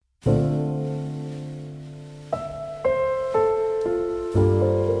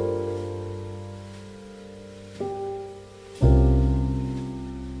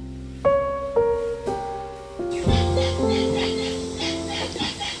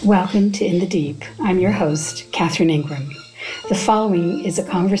Welcome to In the Deep. I'm your host, Catherine Ingram. The following is a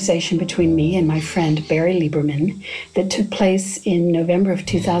conversation between me and my friend Barry Lieberman that took place in November of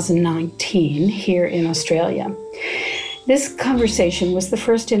 2019 here in Australia. This conversation was the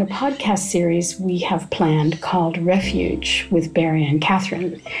first in a podcast series we have planned called Refuge with Barry and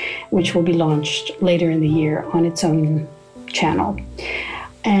Catherine, which will be launched later in the year on its own channel.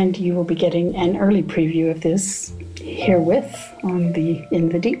 And you will be getting an early preview of this herewith on the In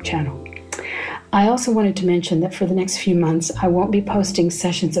the Deep channel. I also wanted to mention that for the next few months, I won't be posting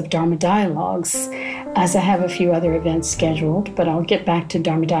sessions of Dharma Dialogues, as I have a few other events scheduled, but I'll get back to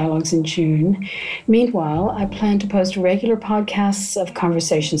Dharma Dialogues in June. Meanwhile, I plan to post regular podcasts of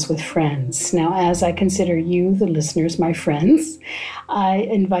conversations with friends. Now, as I consider you, the listeners, my friends, I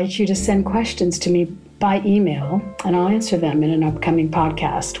invite you to send questions to me by email, and I'll answer them in an upcoming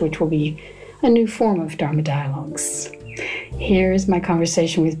podcast, which will be a new form of Dharma Dialogues. Here's my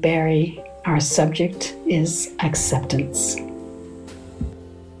conversation with Barry. Our subject is acceptance.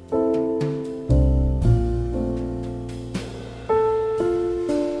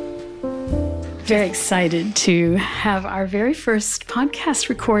 Very excited to have our very first podcast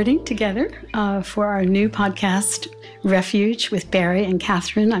recording together for our new podcast, Refuge with Barry and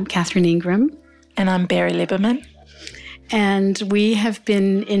Catherine. I'm Catherine Ingram. And I'm Barry Lieberman. And we have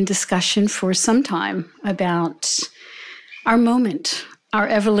been in discussion for some time about our moment, our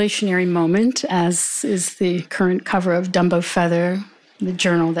evolutionary moment, as is the current cover of Dumbo Feather, the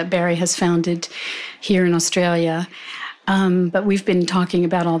journal that Barry has founded here in Australia. But we've been talking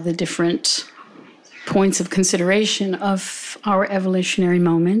about all the different points of consideration of our evolutionary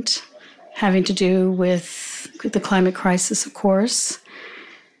moment, having to do with the climate crisis, of course,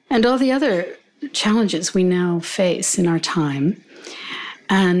 and all the other challenges we now face in our time.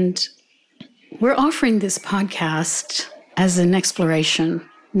 And we're offering this podcast as an exploration,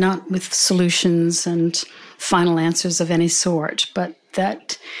 not with solutions and final answers of any sort, but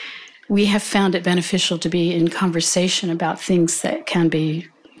that we have found it beneficial to be in conversation about things that can be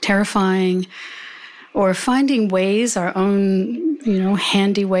terrifying, or finding ways, our own,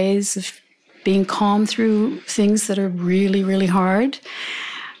 handy ways of being calm through things that are really, really hard.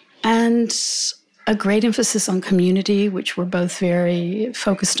 And a great emphasis on community, which we're both very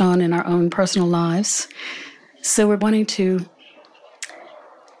focused on in our own personal lives. So we're wanting to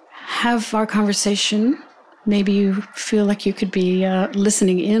have our conversation. Maybe you feel like you could be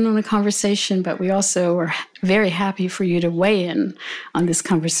listening in on a conversation, but we also are very happy for you to weigh in on this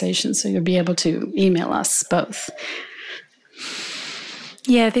conversation. So you'll be able to email us both.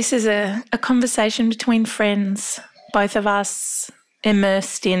 Yeah, this is a conversation between friends, both of us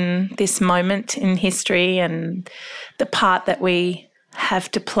immersed in this moment in history and the part that we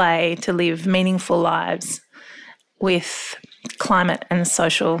have to play to live meaningful lives with climate and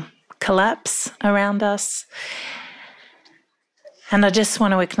social collapse around us. And I just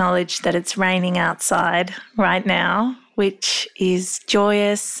want to acknowledge that it's raining outside right now, which is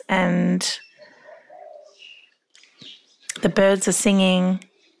joyous, and the birds are singing,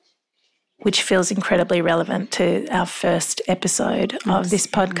 which feels incredibly relevant to our first episode of this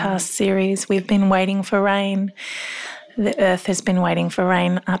podcast series. We've been waiting for rain. The earth has been waiting for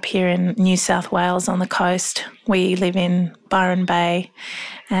rain up here in New South Wales on the coast. We live in Byron Bay,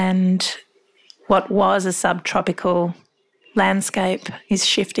 and what was a subtropical landscape is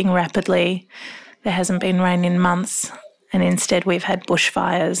shifting rapidly. There hasn't been rain in months, and instead we've had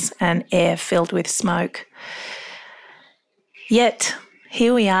bushfires and air filled with smoke. Yet,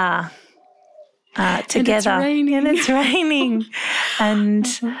 here we are. Together. And it's raining. And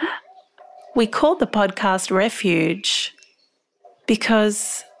we called the podcast Refuge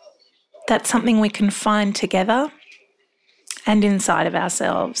because that's something we can find together and inside of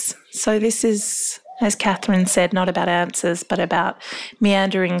ourselves. So this is, as Catherine said, not about answers, but about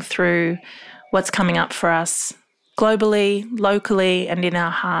meandering through what's coming up for us globally, locally, and in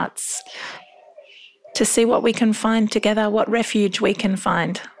our hearts, to see what we can find together, what refuge we can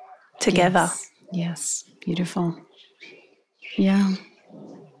find together. Yes, beautiful. Yeah.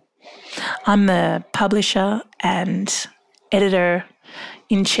 I'm the publisher and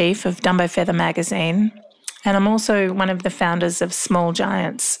editor-in-chief of Dumbo Feather magazine, and I'm also one of the founders of Small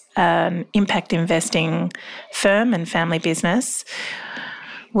Giants, an impact investing firm and family business.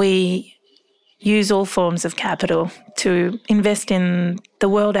 We use all forms of capital to invest in the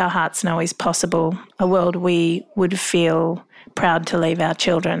world our hearts know is possible, a world we would feel proud to leave our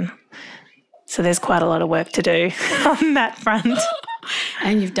children. So there's quite a lot of work to do on that front.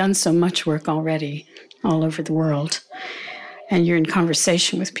 And you've done so much work already all over the world. And you're in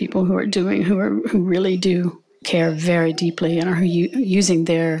conversation with people who really do care very deeply and are using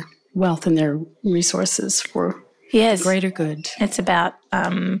their wealth and their resources for the greater good. It's about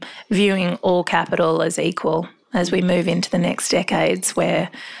viewing all capital as equal as we move into the next decades, where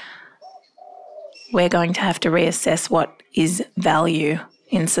we're going to have to reassess what is value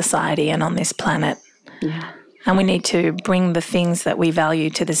in society and on this planet. Yeah. And we need to bring the things that we value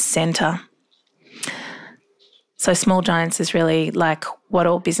to the centre. So Small Giants is really like what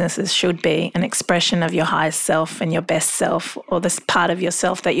all businesses should be, an expression of your highest self and your best self, or this part of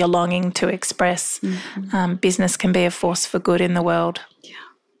yourself that you're longing to express. Mm-hmm. Business can be a force for good in the world.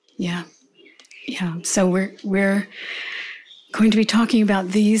 Yeah. So we're going to be talking about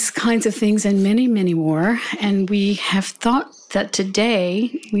these kinds of things and many, many more. And we have thought that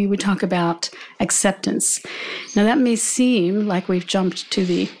today we would talk about acceptance. Now that may seem like we've jumped to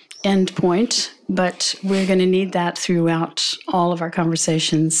the end point, but we're going to need that throughout all of our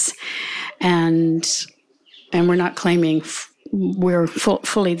conversations. And we're not claiming we're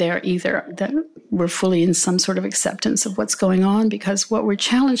fully there either, that we're fully in some sort of acceptance of what's going on, because what we're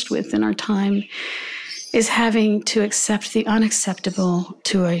challenged with in our time is having to accept the unacceptable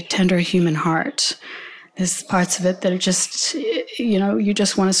to a tender human heart. There's parts of it that are just, you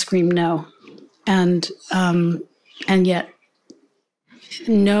just want to scream no. And yet,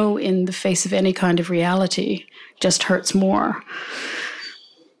 no in the face of any kind of reality just hurts more,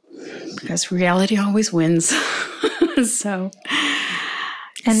 because reality always wins.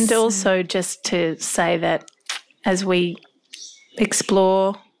 And also just to say that as we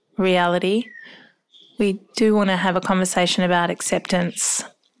explore reality, we do want to have a conversation about acceptance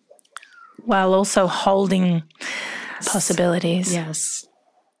while also holding possibilities. Yes.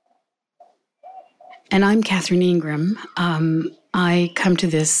 And I'm Catherine Ingram. I come to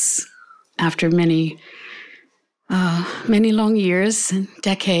this after many long years and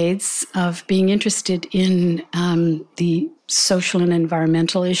decades of being interested in the social and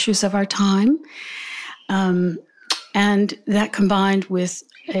environmental issues of our time. And that combined with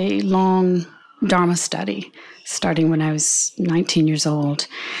a long Dharma study, starting when I was 19 years old.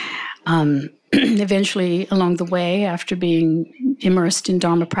 Eventually, along the way, after being immersed in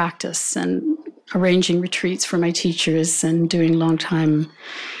Dharma practice and arranging retreats for my teachers and doing long-time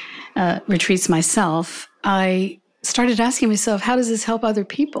retreats myself, I started asking myself, how does this help other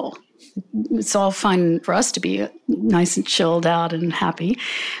people? It's all fine for us to be nice and chilled out and happy,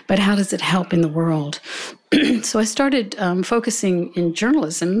 but how does it help in the world? So I started focusing in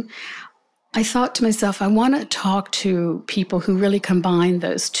journalism. I thought to myself, I want to talk to people who really combine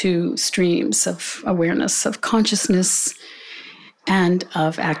those two streams of awareness, of consciousness and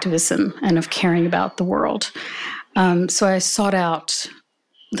of activism and of caring about the world. So I sought out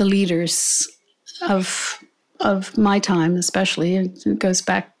the leaders of my time, especially, and it goes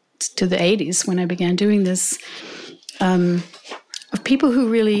back to the 80s when I began doing this, of people who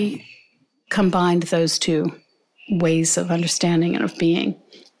really combined those two ways of understanding and of being.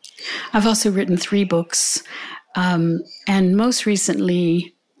 I've also written 3 books, and most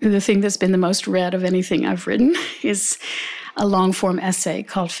recently, the thing that's been the most read of anything I've written is a long-form essay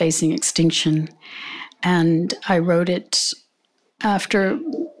called Facing Extinction. And I wrote it after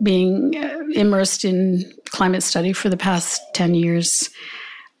being immersed in climate study for the past 10 years.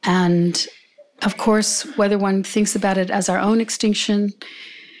 And of course, whether one thinks about it as our own extinction,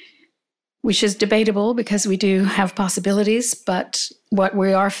 which is debatable because we do have possibilities, but what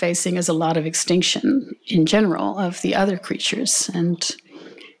we are facing is a lot of extinction in general of the other creatures. And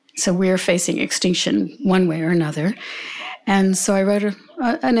so we're facing extinction one way or another. And so I wrote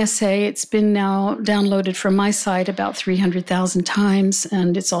an essay. It's been now downloaded from my site about 300,000 times,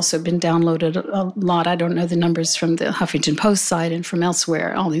 and it's also been downloaded a lot. I don't know the numbers from the Huffington Post site and from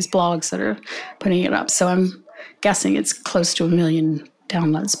elsewhere, all these blogs that are putting it up. So I'm guessing it's close to 1 million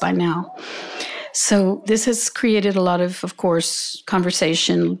downloads by now. So this has created a lot of course,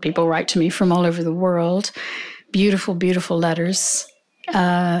 conversation. People write to me from all over the world. Beautiful, beautiful letters.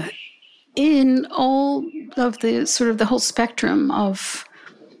 In all of the sort of the whole spectrum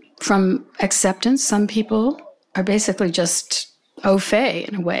from acceptance, some people are basically just au fait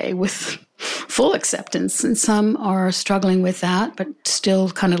in a way with full acceptance, and some are struggling with that, but still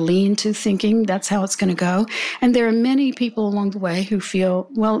kind of lean to thinking that's how it's going to go. And there are many people along the way who feel,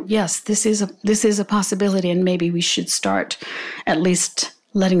 well, yes, this is a possibility, and maybe we should start at least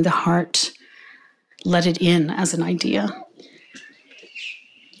letting the heart let it in as an idea.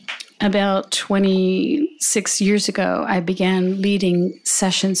 About 20 6 years ago, I began leading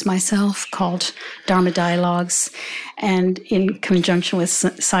sessions myself called Dharma Dialogues, and in conjunction with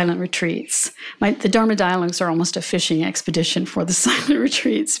silent retreats. The Dharma Dialogues are almost a fishing expedition for the silent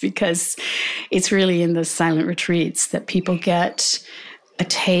retreats, because it's really in the silent retreats that people get a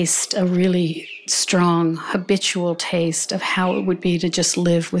taste, a really strong, habitual taste of how it would be to just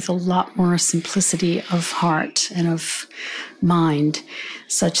live with a lot more simplicity of heart and of mind,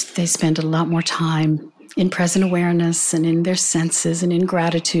 such that they spend a lot more time in present awareness and in their senses and in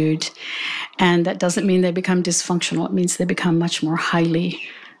gratitude. And that doesn't mean they become dysfunctional. It means they become much more highly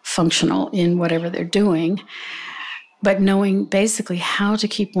functional in whatever they're doing. But knowing basically how to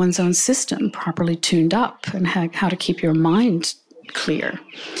keep one's own system properly tuned up and how to keep your mind clear.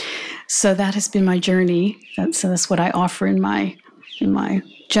 So that has been my journey. That's what I offer in my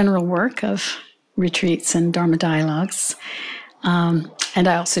general work of retreats and Dharma Dialogues. And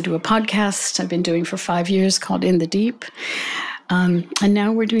I also do a podcast I've been doing for 5 years called In the Deep. And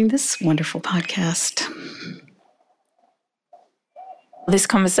now we're doing this wonderful podcast. This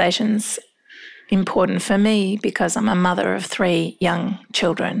conversation's important for me because I'm a mother of 3 young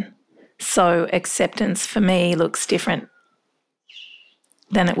children. So acceptance for me looks different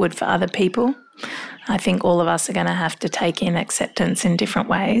than it would for other people. I think all of us are going to have to take in acceptance in different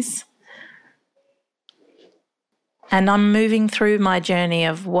ways. And I'm moving through my journey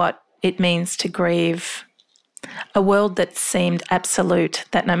of what it means to grieve a world that seemed absolute,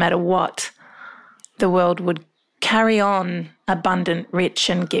 that no matter what, the world would carry on abundant, rich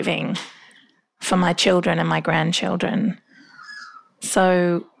and giving for my children and my grandchildren.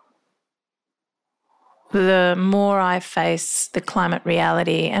 So the more I face the climate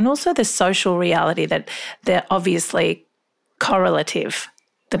reality and also the social reality that they're obviously correlative,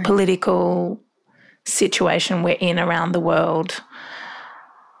 the political situation we're in around the world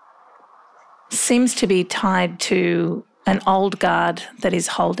seems to be tied to an old guard that is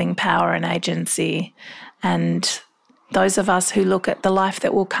holding power and agency, and those of us who look at the life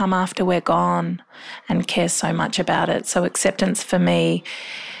that will come after we're gone and care so much about it. So acceptance for me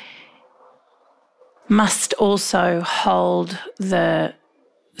must also hold the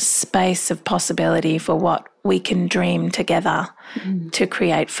space of possibility for what we can dream together to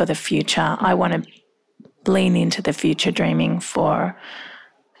create for the future. I want to lean into the future dreaming for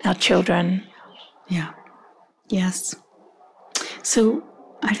our children. Yeah. Yes. So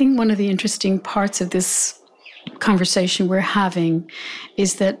I think one of the interesting parts of this conversation we're having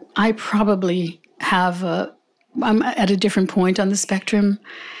is that I probably I'm at a different point on the spectrum,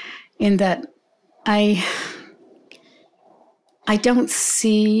 in that I don't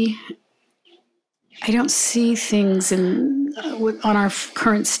see things on our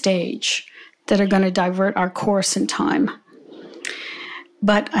current stage that are going to divert our course in time.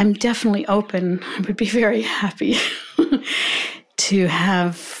 But I'm definitely open. I would be very happy to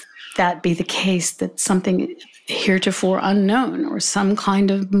have that be the case, that something heretofore unknown, or some kind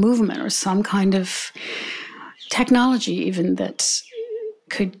of movement, or some kind of technology even, that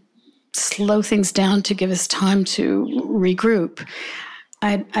could slow things down to give us time to regroup.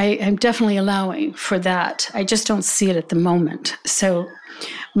 I'm definitely allowing for that. I just don't see it at the moment. So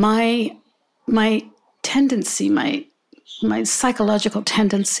my tendency, my psychological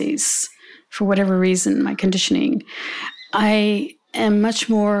tendencies, for whatever reason, my conditioning, I am much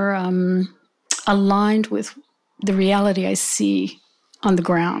more aligned with the reality I see on the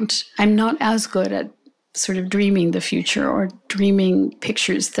ground. I'm not as good at sort of dreaming the future or dreaming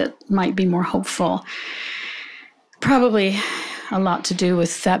pictures that might be more hopeful. Probably a lot to do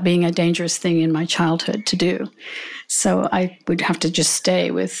with that being a dangerous thing in my childhood to do. So I would have to just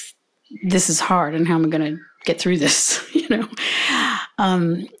stay with, this is hard and how am I going to get through this,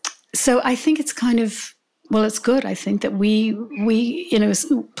 So I think it's kind of, well, it's good, I think, that we in a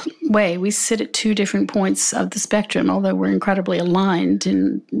way, we sit at 2 different points of the spectrum, although we're incredibly aligned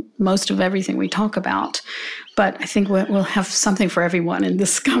in most of everything we talk about. But I think we'll have something for everyone in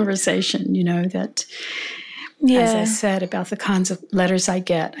this conversation, that, as I said, about the kinds of letters I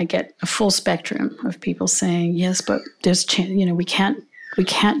get a full spectrum of people saying, yes, but there's, we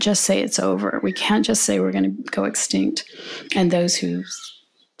can't just say it's over. We can't just say we're going to go extinct. And those who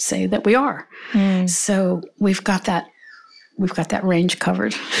say that we are. So we've got that range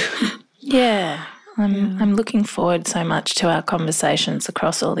covered. Yeah. I'm looking forward so much to our conversations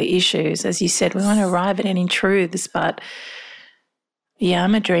across all the issues. As you said, we want to arrive at any truths, but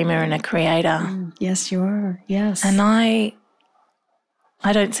I'm a dreamer and a creator. Yes, you are. Yes. And I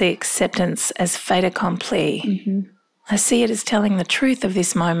don't see acceptance as fait accompli. Mm-hmm. I see it as telling the truth of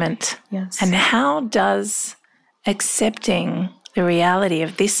this moment. Yes. And how does accepting the reality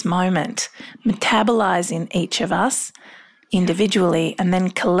of this moment metabolize in each of us individually and then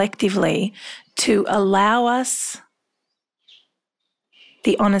collectively to allow us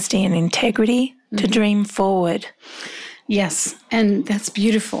the honesty and integrity to dream forward. Yes, and that's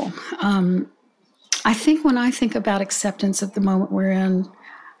beautiful. I think when I think about acceptance of the moment we're in,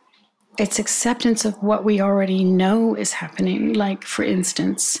 it's acceptance of what we already know is happening. Like, for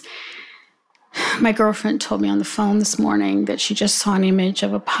instance, my girlfriend told me on the phone this morning that she just saw an image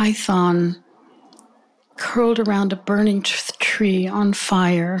of a python curled around a burning tree on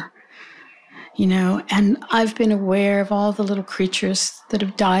fire, and I've been aware of all the little creatures that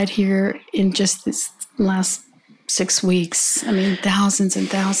have died here in just this last 6 weeks. I mean, thousands and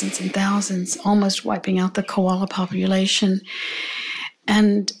thousands and thousands, almost wiping out the koala population.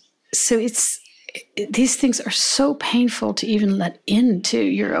 And so these things are so painful to even let into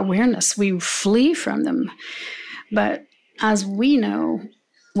your awareness. We flee from them. But as we know,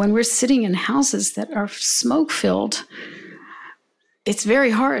 when we're sitting in houses that are smoke-filled, it's very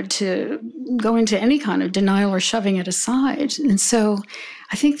hard to go into any kind of denial or shoving it aside. And so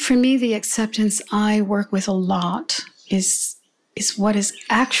I think for me, the acceptance I work with a lot is what is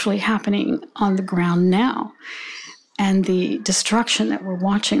actually happening on the ground now and the destruction that we're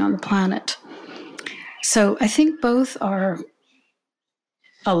watching on the planet. So I think both are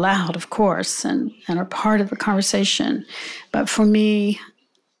allowed, of course, and are part of the conversation. But for me,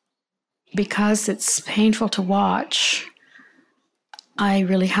 because it's painful to watch, I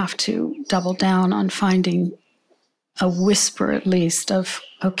really have to double down on finding a whisper, at least, of,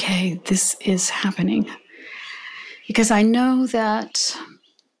 okay, this is happening. Because I know that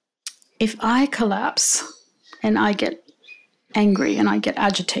if I collapse and I get angry and I get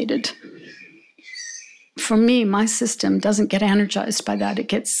agitated, for me, my system doesn't get energized by that. It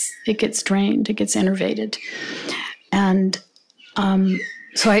gets drained, it gets innervated. And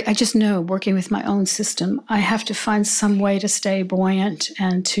so I just know, working with my own system, I have to find some way to stay buoyant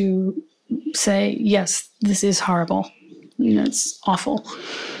and to say, yes, this is horrible. It's awful.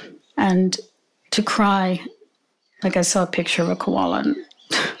 And to cry, like I saw a picture of a koala and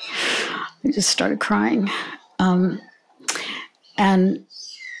I just started crying.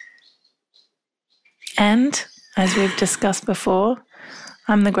 And as we've discussed before,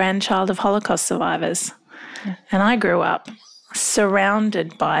 I'm the grandchild of Holocaust survivors. Yeah. And I grew up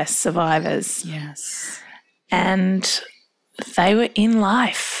surrounded by survivors. Yes. And they were in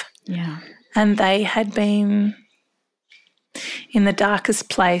life. Yeah. And they had been in the darkest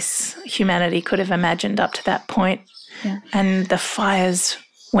place humanity could have imagined up to that point. Yeah. And the fires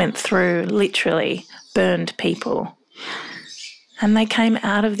went through, literally burned people. And they came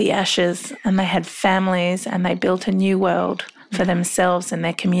out of the ashes and they had families and they built a new world for themselves and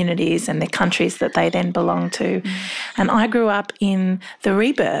their communities and their countries that they then belonged to. And I grew up in the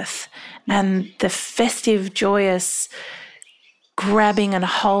rebirth and the festive, joyous grabbing and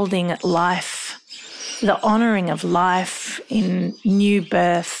holding at life, the honouring of life in new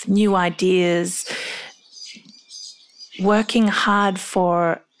birth, new ideas, working hard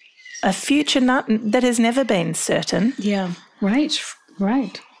for a future that has never been certain. Yeah, right.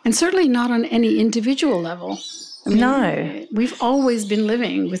 And certainly not on any individual level. I mean, no. We've always been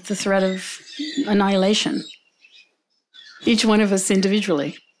living with the threat of annihilation, each one of us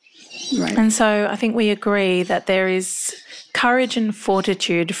individually. Right. And so I think we agree that there is courage and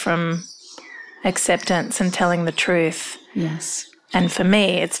fortitude from acceptance and telling the truth. Yes. And for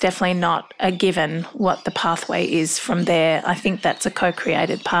me, it's definitely not a given what the pathway is from there. I think that's a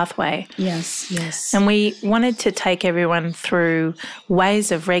co-created pathway. Yes. And we wanted to take everyone through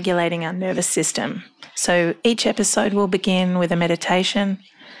ways of regulating our nervous system. So each episode will begin with a meditation,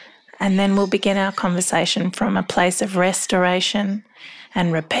 and then we'll begin our conversation from a place of restoration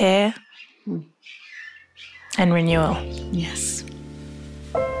and repair and renewal. Yes.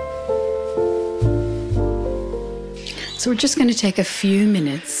 So we're just going to take a few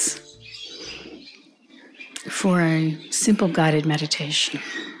minutes for a simple guided meditation.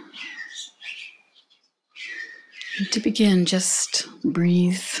 And to begin, just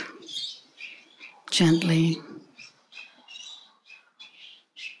breathe gently.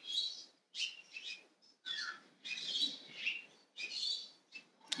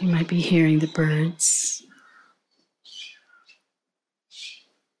 You might be hearing the birds.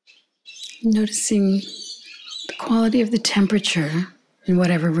 Noticing the quality of the temperature in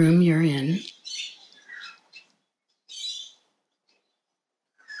whatever room you're in.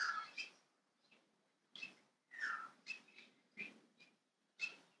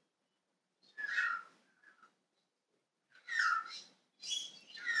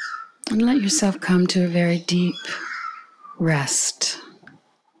 And let yourself come to a very deep, rest,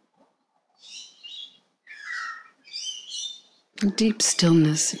 a deep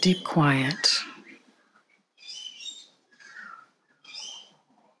stillness, a deep quiet.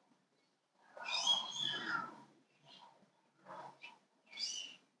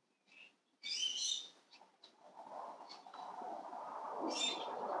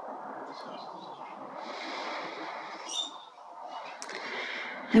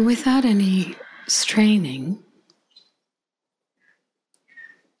 And without any straining,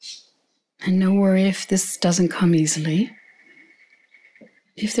 and no worry if this doesn't come easily,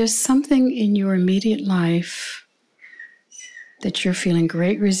 if there's something in your immediate life that you're feeling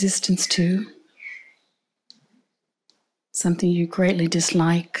great resistance to, something you greatly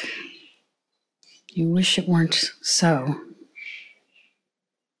dislike, you wish it weren't so,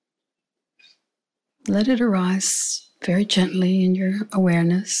 let it arise very gently in your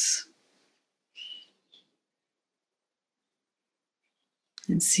awareness.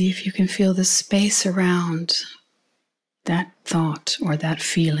 And see if you can feel the space around that thought or that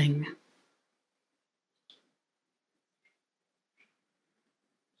feeling.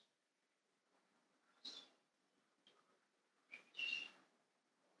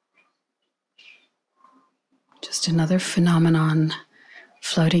 Just another phenomenon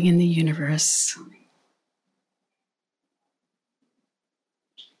floating in the universe.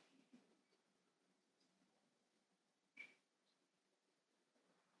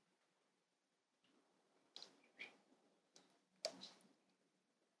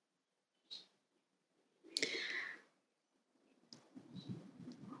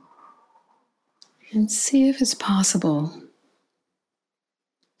 And see if it's possible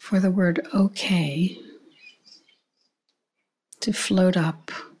for the word okay to float up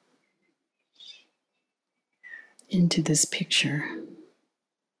into this picture.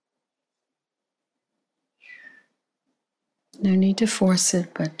 No need to force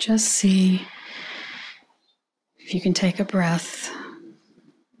it, but just see if you can take a breath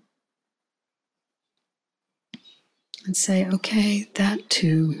and say, okay, that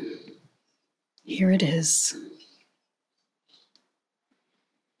too, here it is.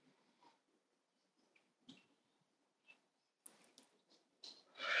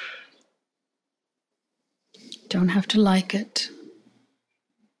 Don't have to like it.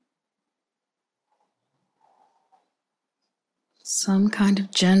 Some kind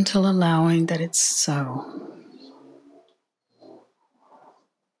of gentle allowing that it's so.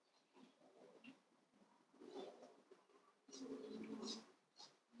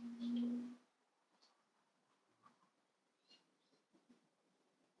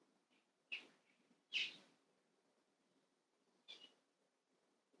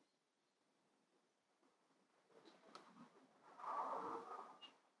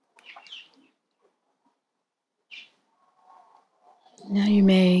 Now you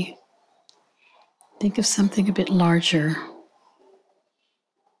may think of something a bit larger,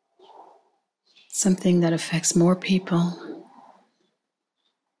 something that affects more people,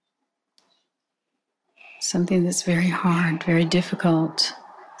 something that's very hard, very difficult,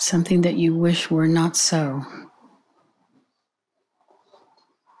 something that you wish were not so.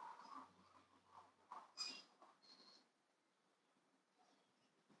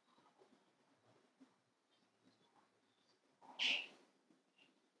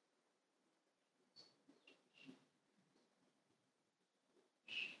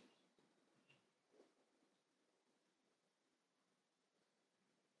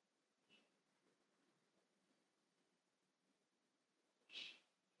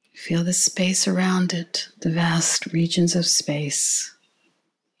 Feel the space around it, the vast regions of space.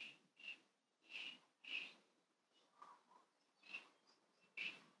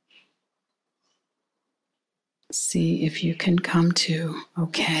 See if you can come to,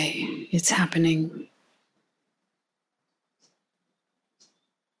 okay, it's happening.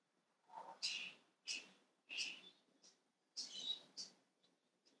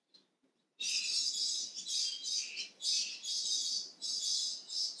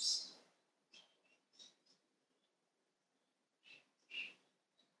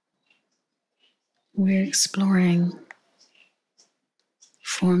 We're exploring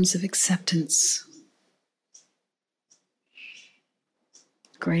forms of acceptance,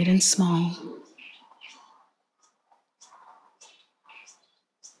 great and small.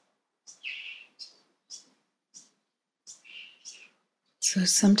 So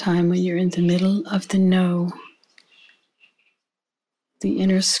sometime when you're in the middle of the no, the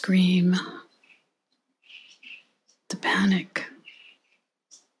inner scream, the panic,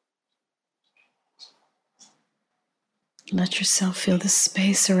 let yourself feel the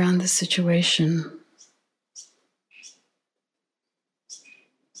space around the situation.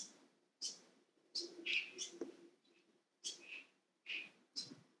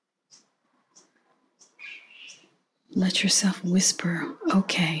 Let yourself whisper,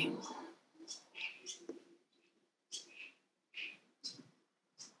 okay.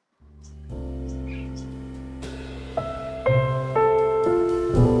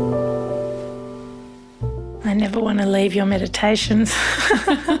 I never want to leave your meditations.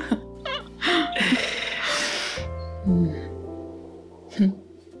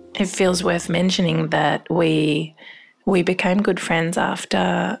 It feels worth mentioning that we became good friends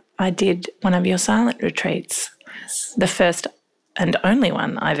after I did one of your silent retreats. Yes. The first and only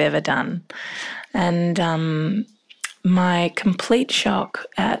one I've ever done. And my complete shock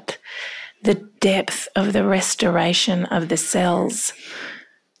at the depth of the restoration of the cells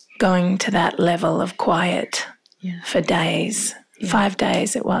going to that level of quiet for days, 5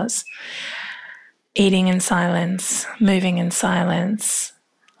 days it was. Eating in silence, moving in silence,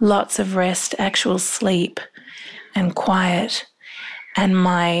 lots of rest, actual sleep and quiet, and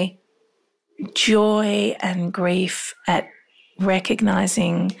my joy and grief at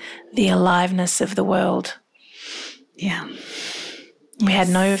recognizing the aliveness of the world. Yeah. We had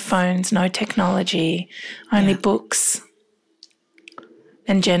no phones, no technology, only books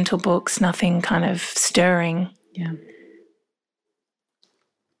and gentle books, nothing kind of stirring. Yeah.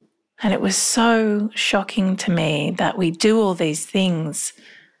 And it was so shocking to me that we do all these things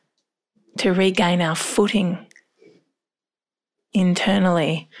to regain our footing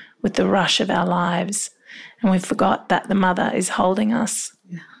internally with the rush of our lives. And we forgot that the Mother is holding us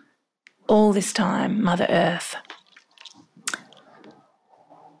all this time, Mother Earth.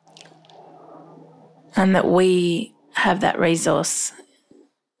 And that we have that resource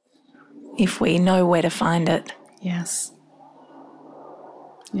if we know where to find it. Yes.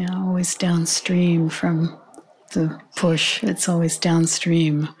 Yeah, always downstream from the push. It's always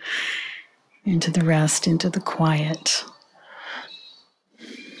downstream into the rest, into the quiet.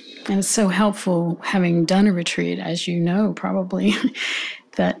 And it's so helpful having done a retreat, as you know, probably,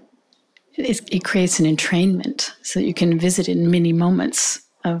 that it creates an entrainment so that you can visit in many moments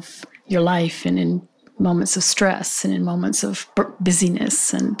of your life and in moments of stress and in moments of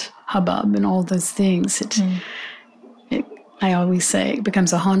busyness and hubbub and all those things. I always say it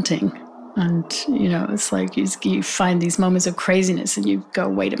becomes a haunting. And, it's like you find these moments of craziness and you go,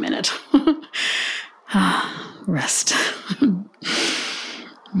 wait a minute. Rest.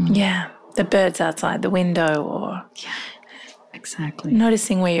 Yeah, the birds outside the window or exactly.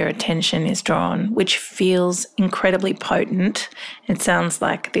 Noticing where your attention is drawn, which feels incredibly potent. It sounds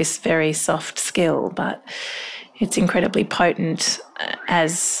like this very soft skill, but it's incredibly potent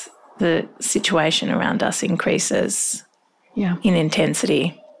as the situation around us increases in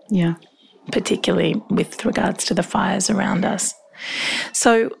intensity. Yeah. Particularly with regards to the fires around us.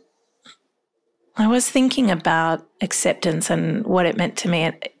 So I was thinking about acceptance and what it meant to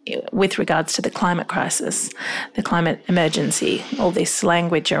me with regards to the climate crisis, the climate emergency, all this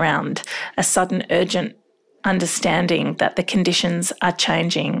language around a sudden urgent understanding that the conditions are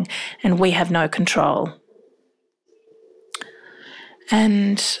changing and we have no control.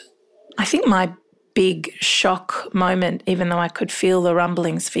 And I think my big shock moment, even though I could feel the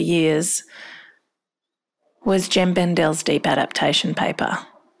rumblings for years, was Jem Bendel's deep adaptation paper.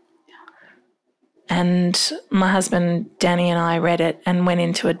 And my husband, Danny, and I read it and went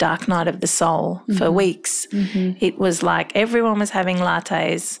into a dark night of the soul for weeks. It was like everyone was having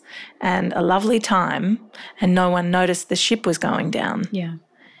lattes and a lovely time and no one noticed the ship was going down. Yeah.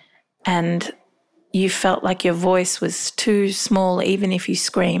 And you felt like your voice was too small even if you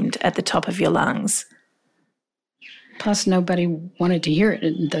screamed at the top of your lungs. Plus, nobody wanted to hear it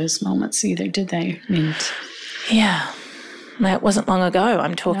in those moments either, did they? Yeah. It wasn't long ago.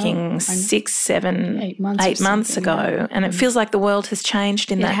 I'm talking 6, 7, 8 months ago. And it feels like the world has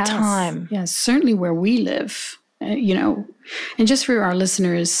changed in that time. Yeah, certainly where we live, And just for our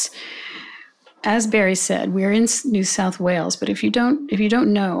listeners, as Barry said, we're in New South Wales, but if you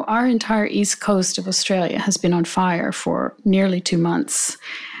don't know, our entire east coast of Australia has been on fire for nearly 2 months.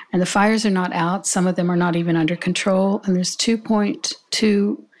 And the fires are not out. Some of them are not even under control. And there's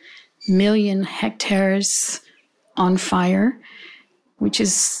 2.2 million hectares on fire, which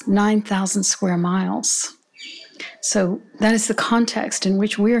is 9,000 square miles. So that is the context in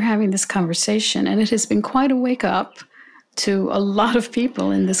which we're having this conversation. And it has been quite a wake up to a lot of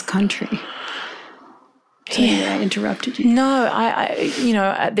people in this country. Sorry, I interrupted you. No,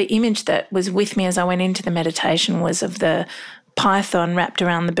 the image that was with me as I went into the meditation was of the python wrapped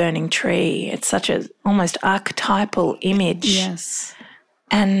around the burning tree. It's such a almost archetypal image. Yes.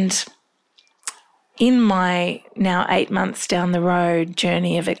 And in my now 8 months down the road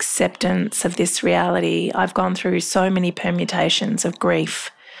journey of acceptance of this reality, I've gone through so many permutations of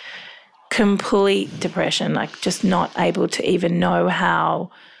grief complete depression, like just not able to even know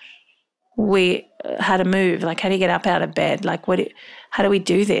how to move, like how do you get up out of bed, like how do we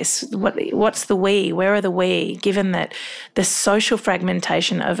do this, what's the we, where are the we, given that the social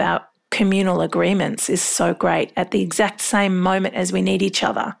fragmentation of our communal agreements is so great at the exact same moment as we need each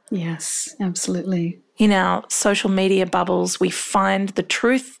other. Yes, absolutely. In our social media bubbles, we find the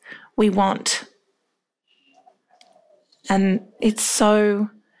truth we want. And it's so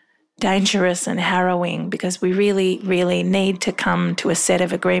dangerous and harrowing because we really, really need to come to a set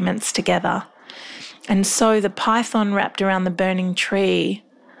of agreements together. And so the python wrapped around the burning tree,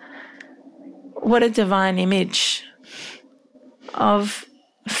 what a divine image of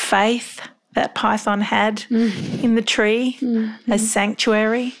faith that python had in the tree as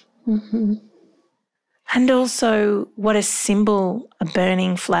sanctuary. Mm-hmm. And also what a symbol, a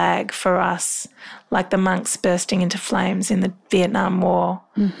burning flag for us, like the monks bursting into flames in the Vietnam War,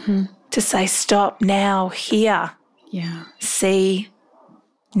 to say stop now, here, see,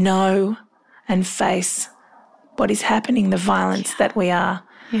 know and face what is happening, the violence that we are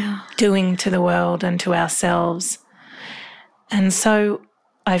doing to the world and to ourselves. And so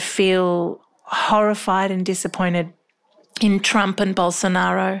I feel horrified and disappointed in Trump and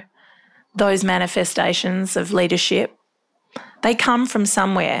Bolsonaro. Those manifestations of leadership, they come from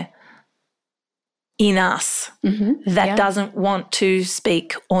somewhere in us that doesn't want to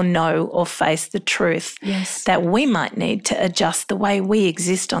speak or know or face the truth that we might need to adjust the way we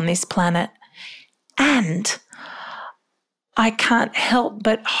exist on this planet. And I can't help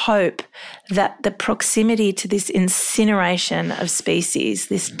but hope that the proximity to this incineration of species,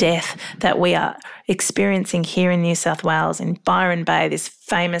 this death that we are experiencing here in New South Wales, in Byron Bay, this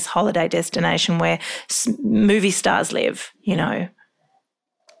famous holiday destination where movie stars live, you know,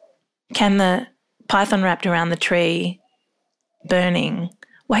 can the python wrapped around the tree burning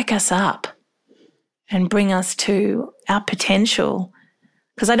wake us up and bring us to our potential?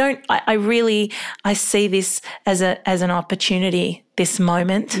 Because I see this as an opportunity, this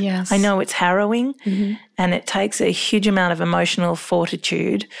moment. Yes. I know it's harrowing and it takes a huge amount of emotional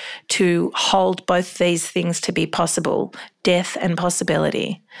fortitude to hold both these things to be possible, death and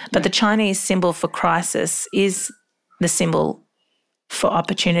possibility. But the Chinese symbol for crisis is the symbol for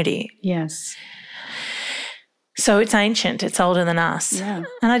opportunity. Yes. So it's ancient, it's older than us. Yeah.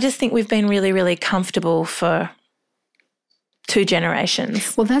 And I just think we've been really, really comfortable for 2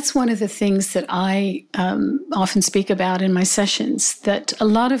 generations. Well, that's one of the things that I often speak about in my sessions, that a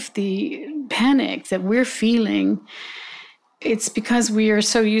lot of the panic that we're feeling, it's because we are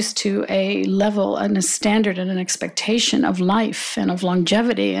so used to a level and a standard and an expectation of life and of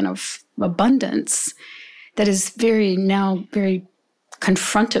longevity and of abundance that is very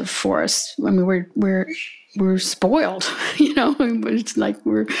confrontive for us. I mean, we're spoiled, you know. It's like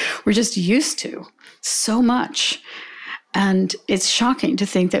we're just used to so much. And it's shocking to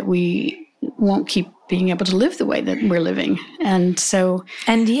think that we won't keep being able to live the way that we're living. And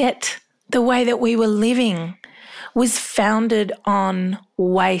yet the way that we were living was founded on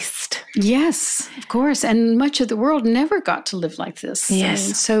waste. Yes, of course. And much of the world never got to live like this. Yes. I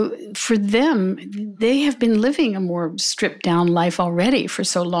mean, so for them, they have been living a more stripped down life already for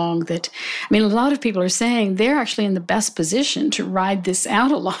so long that, I mean, a lot of people are saying they're actually in the best position to ride this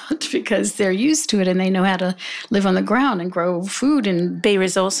out a lot because they're used to it and they know how to live on the ground and grow food and be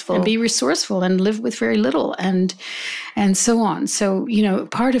resourceful and live with very little and so on. So, you know,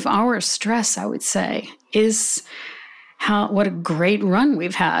 part of our stress, I would say, is what a great run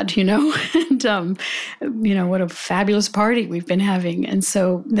we've had, you know, and, you know, what a fabulous party we've been having. And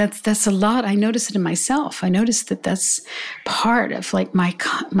so that's a lot. I notice it in myself. I notice that that's part of like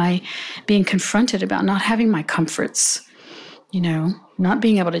my being confronted about not having my comforts, you know, not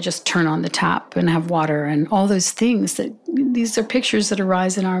being able to just turn on the tap and have water and all those things these are pictures that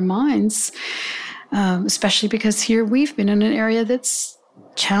arise in our minds, especially because here we've been in an area that's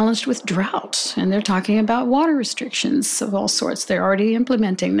challenged with drought, and they're talking about water restrictions of all sorts. They're already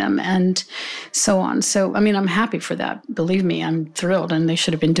implementing them and so on. So, I mean, I'm happy for that. Believe me, I'm thrilled, and they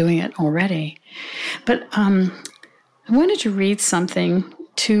should have been doing it already. But I wanted to read something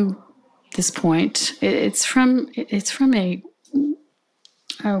to this point. It's from a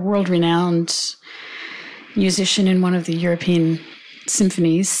world-renowned musician in one of the European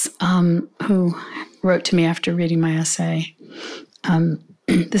symphonies who wrote to me after reading my essay.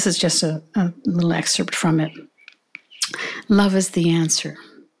 This is just a little excerpt from it. Love is the answer.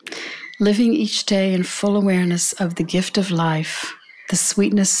 Living each day in full awareness of the gift of life, the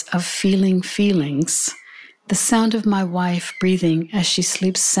sweetness of feeling feelings, the sound of my wife breathing as she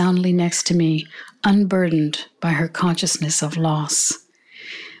sleeps soundly next to me, unburdened by her consciousness of loss.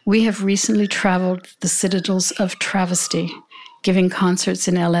 We have recently traveled the citadels of travesty, giving concerts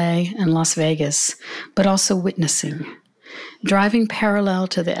in LA and Las Vegas, but also witnessing. Driving parallel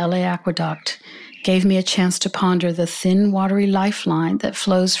to the LA Aqueduct gave me a chance to ponder the thin, watery lifeline that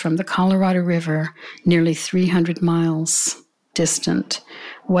flows from the Colorado River nearly 300 miles distant.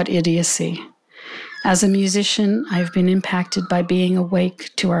 What idiocy. As a musician, I've been impacted by being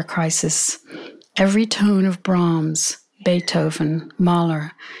awake to our crisis. Every tone of Brahms, Beethoven,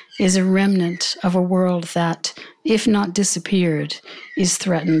 Mahler is a remnant of a world that, if not disappeared, is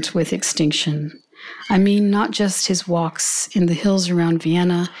threatened with extinction. I mean not just his walks in the hills around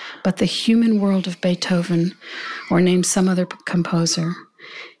Vienna, but the human world of Beethoven, or name some other composer.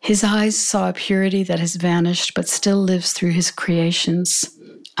 His eyes saw a purity that has vanished but still lives through his creations.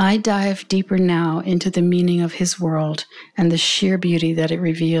 I dive deeper now into the meaning of his world and the sheer beauty that it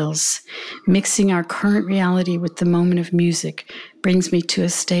reveals. Mixing our current reality with the moment of music brings me to a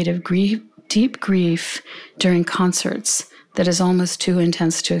state of deep grief during concerts that is almost too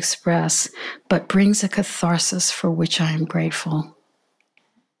intense to express, but brings a catharsis for which I am grateful.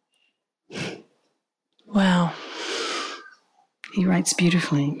 Wow. He writes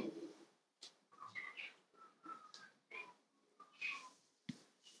beautifully.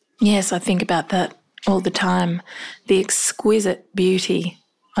 Yes, I think about that all the time. The exquisite beauty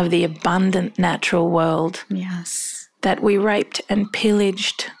of the abundant natural world. Yes. That we raped and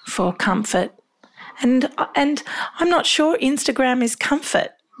pillaged for comfort. And I'm not sure Instagram is comfort.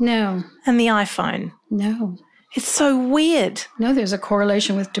 No. And the iPhone. No. It's so weird. No, there's a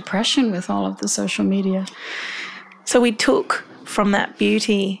correlation with depression with all of the social media. So we took from that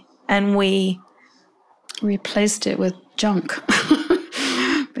beauty and we replaced it with junk,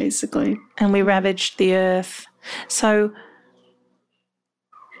 basically. And we ravaged the earth. So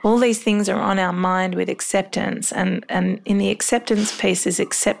all these things are on our mind with acceptance. And in the acceptance piece is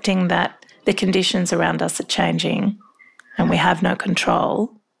accepting that the conditions around us are changing and we have no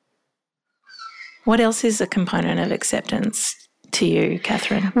control. What else is a component of acceptance to you,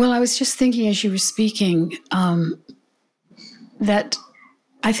 Catherine? Well, I was just thinking as you were speaking that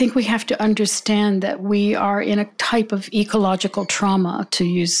I think we have to understand that we are in a type of ecological trauma, to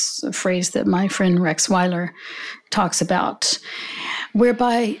use a phrase that my friend Rex Weiler talks about,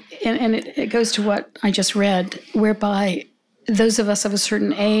 whereby, and it goes to what I just read, whereby those of us of a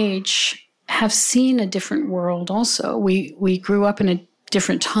certain age have seen a different world also. We grew up in a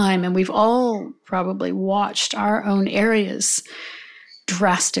different time, and we've all probably watched our own areas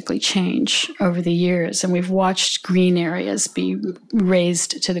drastically change over the years. And we've watched green areas be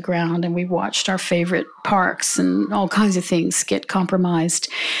razed to the ground, and we've watched our favorite parks and all kinds of things get compromised.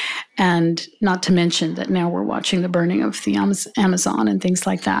 And not to mention that now we're watching the burning of the Amazon and things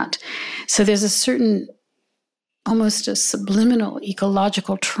like that. So there's a certain, almost a subliminal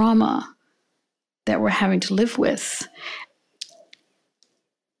ecological trauma that we're having to live with.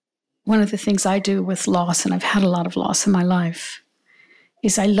 One of the things I do with loss, and I've had a lot of loss in my life,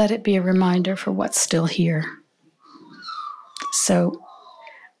 is I let it be a reminder for what's still here. So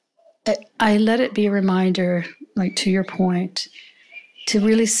I let it be a reminder, like to your point, to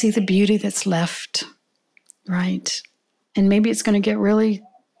really see the beauty that's left, right? And maybe it's going to get really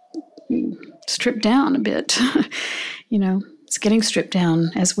stripped down a bit. You know, it's getting stripped down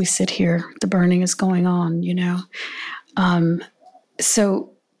as we sit here. The burning is going on, you know. So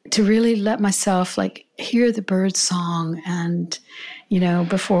to really let myself like hear the bird song. And, you know,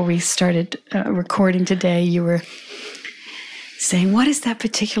 before we started recording today, you were saying, what is that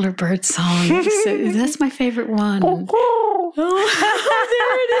particular bird song? So that's my favorite one. Oh, there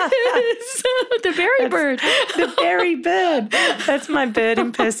it is. The berry bird. The berry bird. That's my bird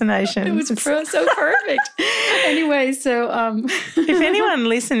impersonation. It was so perfect. Anyway, so if anyone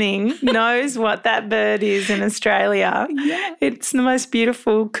listening knows what that bird is in Australia, yeah. It's the most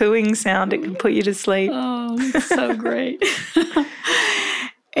beautiful cooing sound. It can put you to sleep. Oh, it's so great.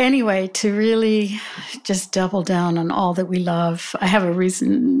 Anyway, to really just double down on all that we love. I have a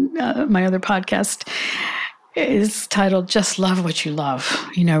reason, my other podcast is titled Just Love What You Love.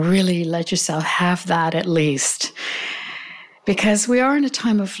 You know, really let yourself have that at least. Because we are in a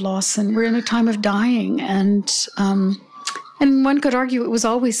time of loss and we're in a time of dying. And one could argue it was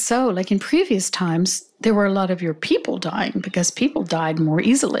always so. Like in previous times, there were a lot of your people dying because people died more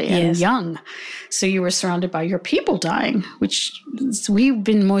easily and young. So you were surrounded by your people dying, which we've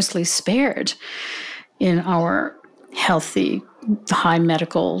been mostly spared in our healthy, high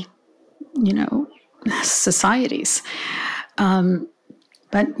medical, you know, societies.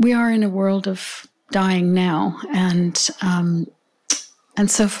 But we are in a world of dying now. And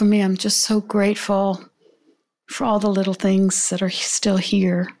so for me, I'm just so grateful for all the little things that are still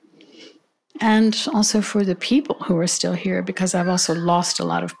here. And also for the people who are still here, because I've also lost a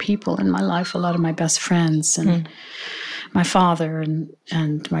lot of people in my life, a lot of my best friends and my father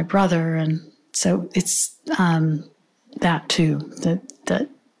and my brother. And so it's that too, that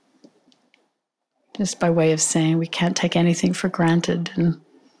just by way of saying we can't take anything for granted. And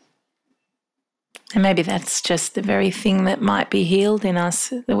maybe that's just the very thing that might be healed in us,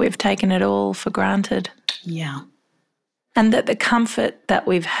 that we've taken it all for granted. Yeah. And that the comfort that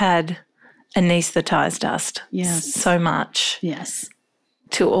we've had anaesthetized us so much. Yes.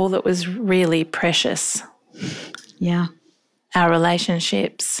 To all that was really precious. Yeah. Our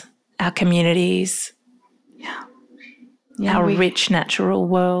relationships, our communities, our rich natural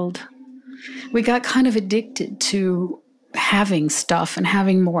world. We got kind of addicted to having stuff and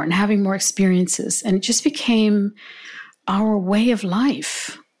having more experiences. And it just became our way of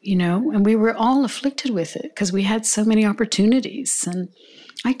life, and we were all afflicted with it because we had so many opportunities. And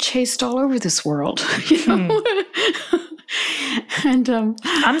I chased all over this world, And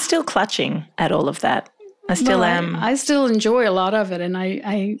I'm still clutching at all of that. I still am. I still enjoy a lot of it. And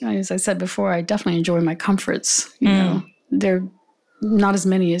I, as I said before, I definitely enjoy my comforts. They're not as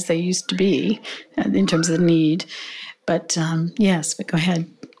many as they used to be in terms of the need. But yes, but go ahead.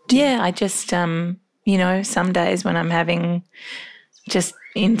 Yeah, I just, some days when I'm having just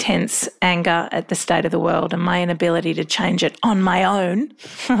intense anger at the state of the world and my inability to change it on my own,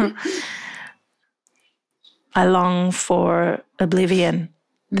 I long for oblivion,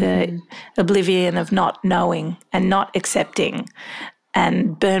 the oblivion of not knowing and not accepting,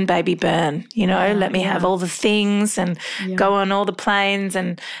 and burn, baby, burn, let me have all the things and go on all the planes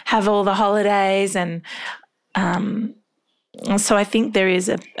and have all the holidays. And so I think there is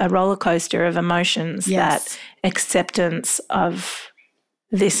a roller coaster of emotions that acceptance of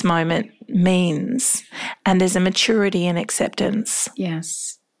this moment means. And there's a maturity in acceptance.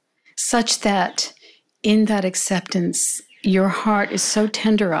 Yes. Such that in that acceptance, your heart is so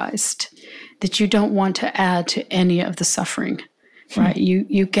tenderized that you don't want to add to any of the suffering, right?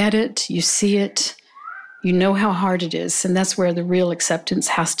 You get it, you see it, you know how hard it is. And that's where the real acceptance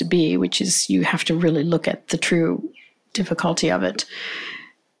has to be, which is you have to really look at the true difficulty of it.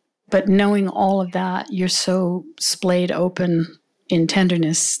 But knowing all of that, you're so splayed open in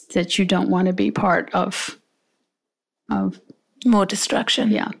tenderness that you don't want to be part of more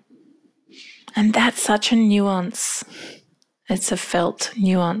destruction. Yeah. And that's such a nuance. It's a felt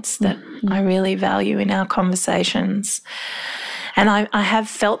nuance that I really value in our conversations. And I have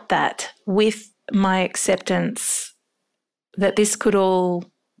felt that with my acceptance that this could all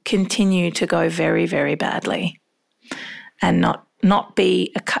continue to go very, very badly and not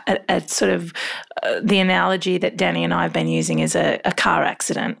be a sort of the analogy that Danny and I have been using is a car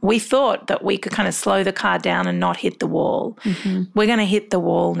accident. We thought that we could kind of slow the car down and not hit the wall. We're going to hit the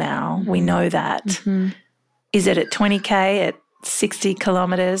wall now. We know that. Is it at 20K, at 60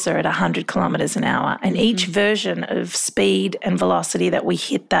 kilometres or at 100 kilometres an hour? And each version of speed and velocity that we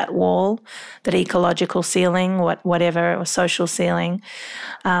hit that wall, that ecological ceiling, whatever, or social ceiling,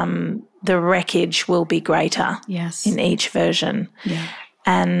 the wreckage will be greater in each version. Yeah.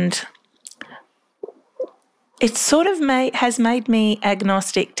 And it sort of has made me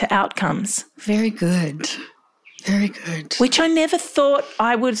agnostic to outcomes. Very good. Very good. Which I never thought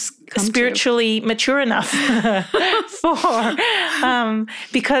I was spiritually mature enough for,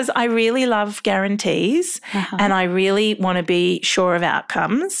 because I really love guarantees and I really want to be sure of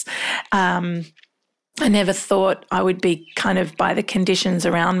outcomes. I never thought I would be kind of by the conditions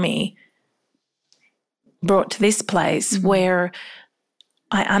around me brought to this place where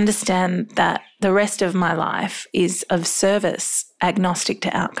I understand that the rest of my life is of service, agnostic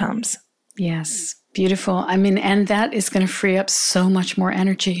to outcomes. Yes. Beautiful. I mean, and that is going to free up so much more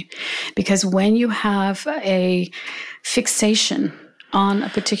energy, because when you have a fixation on a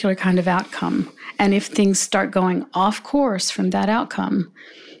particular kind of outcome, and if things start going off course from that outcome,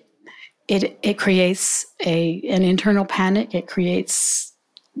 it creates an internal panic. It creates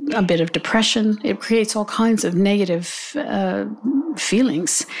a bit of depression. It creates all kinds of negative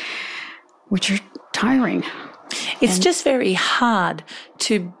feelings, which are tiring. It's just very hard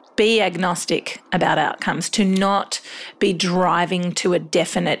to be agnostic about outcomes, to not be driving to a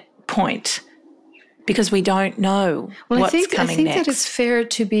definite point, because we don't know what's coming next. I think that it's fair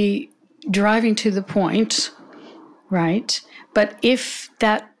to be driving to the point, right? But if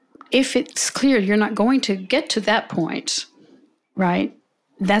it's clear you're not going to get to that point, right?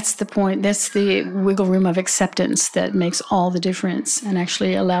 That's the point. That's the wiggle room of acceptance that makes all the difference and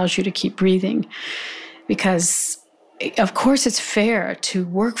actually allows you to keep breathing. Because of course, it's fair to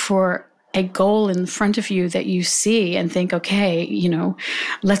work for a goal in front of you that you see and think, okay,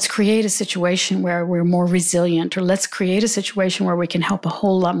 let's create a situation where we're more resilient, or let's create a situation where we can help a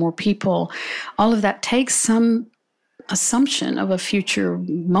whole lot more people. All of that takes some assumption of a future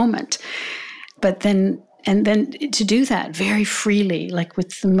moment. But then to do that very freely, like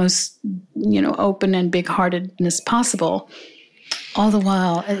with the most, open and big-heartedness possible, all the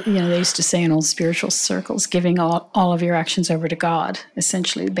while, they used to say in old spiritual circles, giving all of your actions over to God,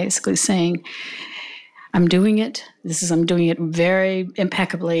 essentially, basically saying, I'm doing it. I'm doing it very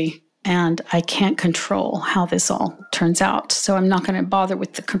impeccably, and I can't control how this all turns out. So I'm not going to bother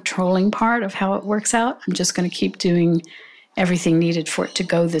with the controlling part of how it works out. I'm just going to keep doing everything needed for it to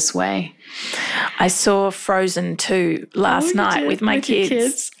go this way. I saw Frozen 2 last night with my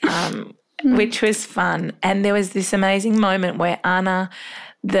kids. Which was fun. And there was this amazing moment where Anna,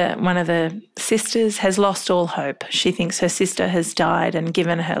 one of the sisters, has lost all hope. She thinks her sister has died and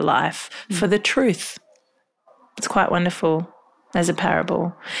given her life for the truth. It's quite wonderful as a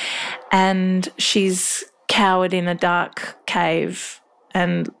parable. And she's cowered in a dark cave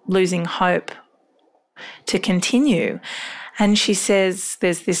and losing hope to continue. And she says,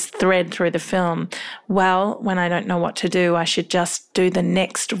 there's this thread through the film, well, when I don't know what to do, I should just do the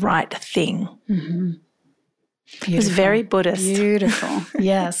next right thing. Mm-hmm. It was very Buddhist. Beautiful.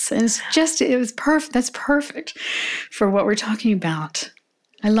 Yes. And it was perfect. That's perfect for what we're talking about.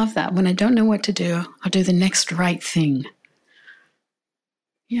 I love that. When I don't know what to do, I'll do the next right thing.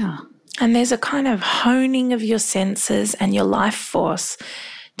 Yeah. And there's a kind of honing of your senses and your life force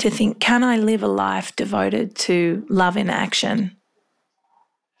to think, can I live a life devoted to love in action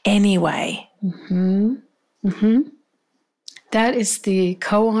anyway? Mm-hmm. Mm-hmm. That is the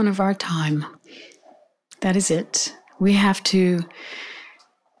koan of our time. That is it. We have to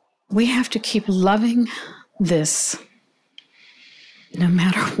keep loving this no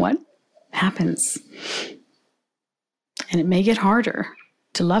matter what happens. And it may get harder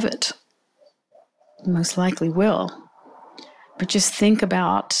to love it. It most likely will. But just think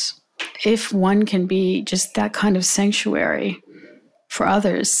about if one can be just that kind of sanctuary for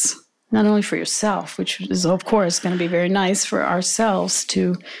others, not only for yourself, which is, of course, going to be very nice for ourselves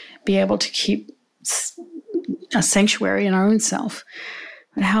to be able to keep a sanctuary in our own self,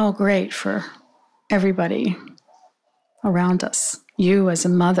 but how great for everybody around us. You as a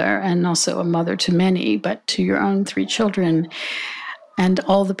mother, and also a mother to many, but to your own 3 children, and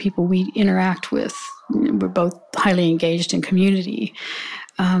all the people we interact with. We're both highly engaged in community.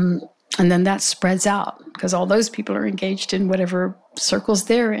 And then that spreads out because all those people are engaged in whatever circles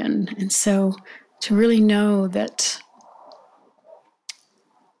they're in. And so to really know that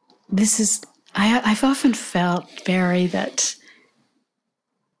this is, I've often felt, Barry, that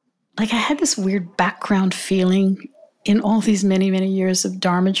like I had this weird background feeling in all these many, many years of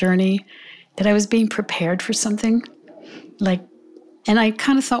Dharma journey that I was being prepared for something. And I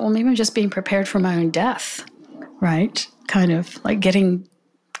kind of thought, well, maybe I'm just being prepared for my own death, right? Kind of like getting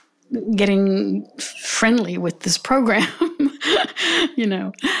friendly with this program,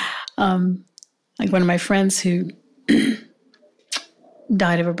 Like one of my friends who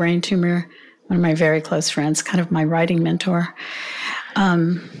died of a brain tumor, one of my very close friends, kind of my writing mentor.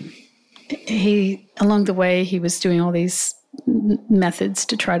 He, along the way, he was doing all these methods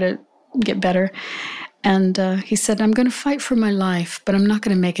to try to get better. And he said, I'm going to fight for my life, but I'm not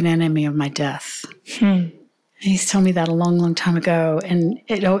going to make an enemy of my death. He's told me that a long, long time ago, and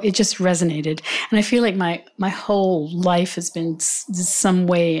it just resonated. And I feel like my whole life has been some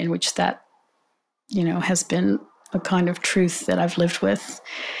way in which that, has been a kind of truth that I've lived with.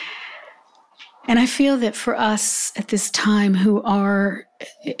 And I feel that for us at this time who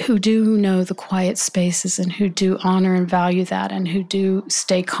do know the quiet spaces and who do honor and value that and who do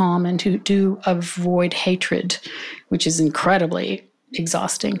stay calm and who do avoid hatred, which is incredibly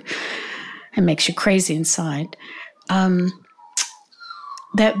exhausting and makes you crazy inside,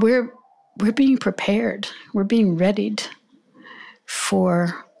 that we're being prepared, we're being readied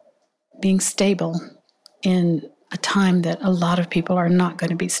for being stable in a time that a lot of people are not going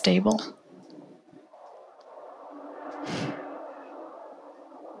to be stable.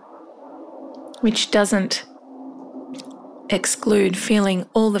 Which doesn't exclude feeling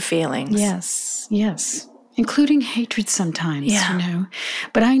all the feelings. Yes. Including hatred sometimes,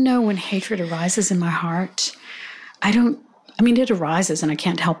 But I know when hatred arises in my heart, it arises and I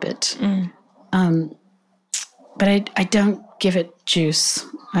can't help it. But I don't give it juice.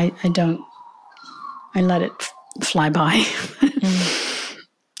 I let it fly by.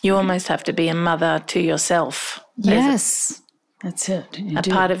 You almost have to be a mother to yourself. Yes, that's it. A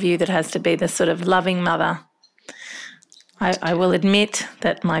part of you that has to be the sort of loving mother. I will admit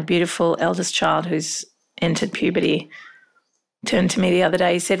that my beautiful eldest child who's entered puberty turned to me the other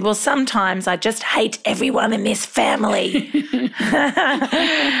day. He said, well, sometimes I just hate everyone in this family. And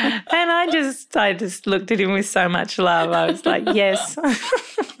I just looked at him with so much love. I was like, yes.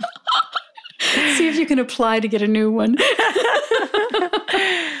 See if you can apply to get a new one.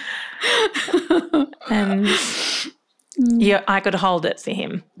 And yeah, I could hold it for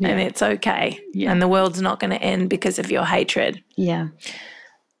him, and it's okay. Yeah. And the world's not going to end because of your hatred. Yeah.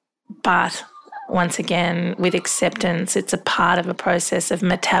 But once again, with acceptance, it's a part of a process of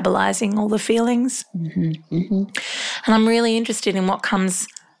metabolizing all the feelings. Mm-hmm. Mm-hmm. And I'm really interested in what comes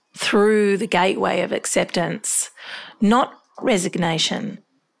through the gateway of acceptance, not resignation.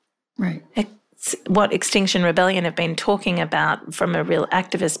 Right. It's what Extinction Rebellion have been talking about from a real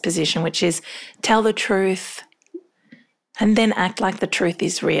activist position, which is tell the truth and then act like the truth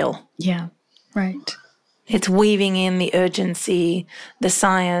is real. Yeah, right. It's weaving in the urgency, the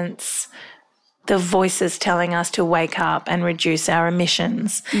science, the voices telling us to wake up and reduce our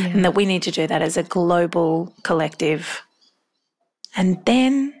emissions, and that we need to do that as a global collective. And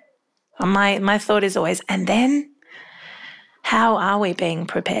then, my thought is always, and then, how are we being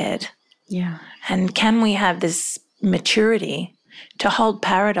prepared? Yeah. And can we have this maturity to hold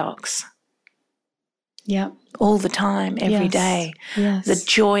paradox? Yeah. All the time, every day. Yes. The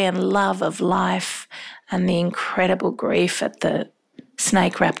joy and love of life and the incredible grief at the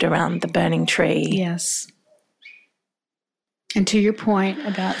snake wrapped around the burning tree. Yes. And to your point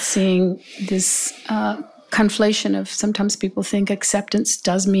about seeing this conflation of, sometimes people think acceptance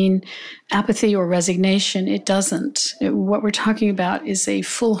does mean apathy or resignation. It doesn't. What we're talking about is a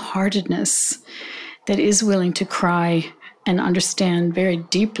full-heartedness that is willing to cry and understand very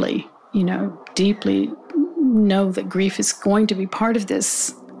deeply, deeply know that grief is going to be part of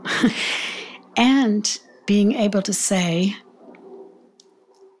this. And being able to say,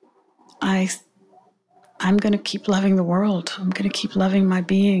 I'm going to keep loving the world. I'm going to keep loving my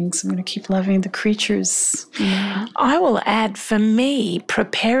beings. I'm going to keep loving the creatures. I will add, for me,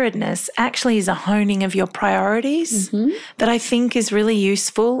 preparedness actually is a honing of your priorities that I think is really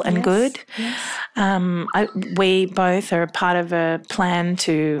useful and good. Yes. We both are a part of a plan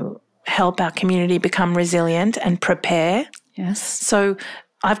to help our community become resilient and prepare. Yes. So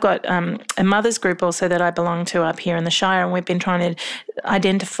I've got a mothers group also that I belong to up here in the Shire, and we've been trying to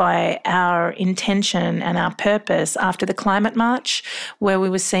identify our intention and our purpose after the climate march, where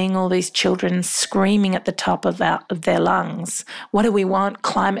we were seeing all these children screaming at the top of their lungs. What do we want?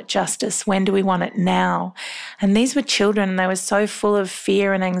 Climate justice. When do we want it? Now. And these were children, and they were so full of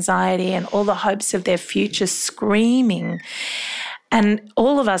fear and anxiety and all the hopes of their future, screaming. And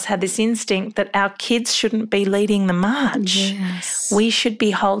all of us had this instinct that our kids shouldn't be leading the march. Yes. We should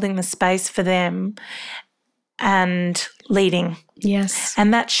be holding the space for them and leading. Yes.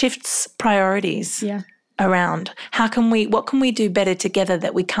 And that shifts priorities around. What can we do better together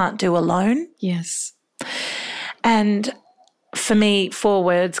that we can't do alone? Yes. And for me, 4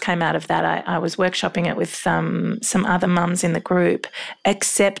 words came out of that. I was workshopping it with some other mums in the group.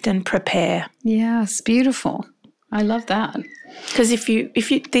 Accept and prepare. Yes, beautiful. I love that. Because if you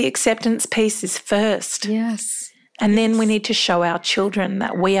the acceptance piece is first. Yes. And then we need to show our children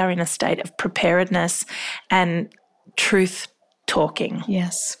that we are in a state of preparedness and truth talking.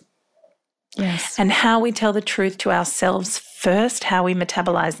 Yes. Yes. And how we tell the truth to ourselves first, how we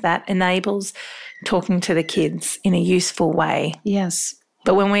metabolize that, enables talking to the kids in a useful way. Yes.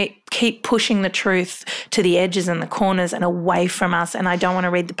 But when we keep pushing the truth to the edges and the corners and away from us, and I don't want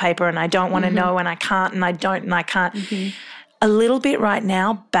to read the paper and I don't want to know and I can't and I don't and I can't, a little bit right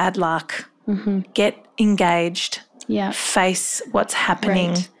now, bad luck. Get engaged. Yeah. Face what's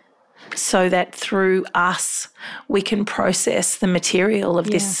happening so that through us we can process the material of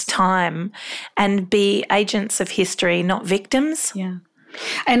this time and be agents of history, not victims. Yeah.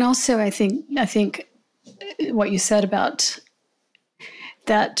 And also I think what you said about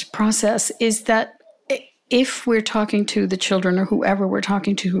that process is that if we're talking to the children or whoever we're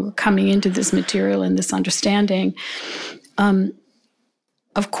talking to who are coming into this material and this understanding,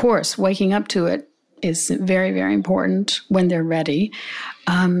 of course, waking up to it is very, very important when they're ready.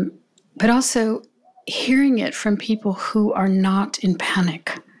 But also hearing it from people who are not in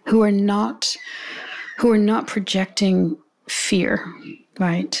panic, who are not projecting fear,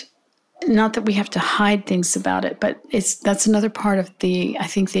 right? Not that we have to hide things about it, but that's another part of the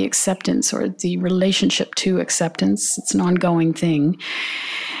acceptance or the relationship to acceptance. It's an ongoing thing.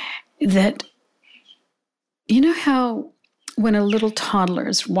 That, you know how when a little toddler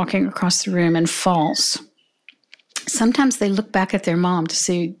is walking across the room and falls, sometimes they look back at their mom to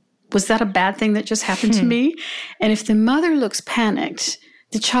see was that a bad thing that just happened to me? And if the mother looks panicked,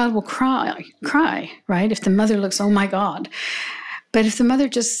 the child will cry, right? If the mother looks, oh my God. But if the mother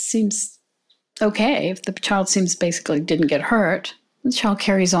just seems okay, if the child seems basically didn't get hurt, the child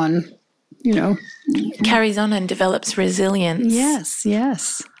carries on, Carries on and develops resilience.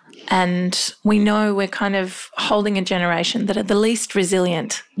 Yes. And we know we're kind of holding a generation that are the least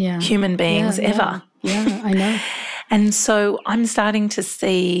resilient human beings ever. Yeah, I know. And so I'm starting to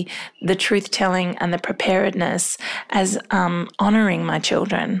see the truth-telling and the preparedness as honouring my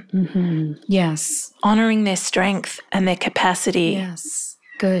children. Mm-hmm. Yes. Honouring their strength and their capacity. Yes.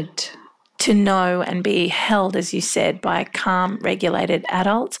 Good. To know and be held, as you said, by calm, regulated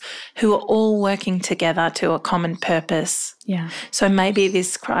adults who are all working together to a common purpose. Yeah. So maybe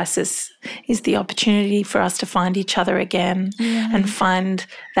this crisis is the opportunity for us to find each other again and find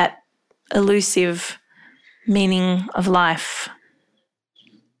that elusive meaning of life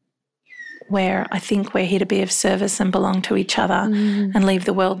where I think we're here to be of service and belong to each other and leave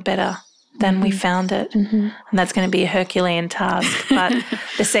the world better than we found it. And that's going to be a Herculean task. But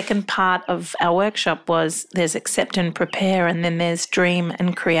the second part of our workshop was there's accept and prepare, and then there's dream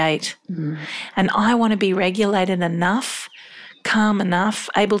and create. And I want to be regulated enough, calm enough,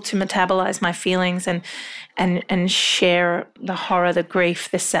 able to metabolize my feelings and share the horror, the grief,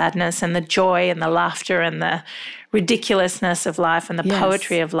 the sadness and the joy and the laughter and the ridiculousness of life and the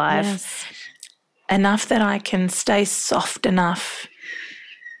poetry of life, enough that I can stay soft enough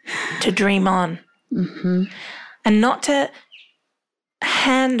to dream on and not to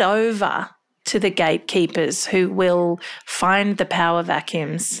hand over to the gatekeepers who will find the power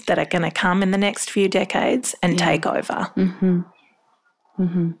vacuums that are going to come in the next few decades and take over.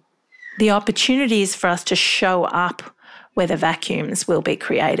 The opportunity is for us to show up where the vacuums will be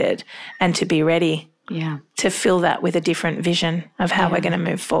created and to be ready to fill that with a different vision of how we're going to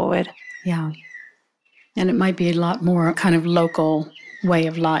move forward. Yeah. And it might be a lot more kind of local way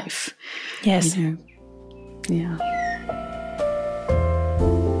of life. Yes. Yeah.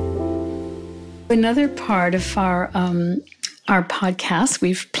 Another part of our podcast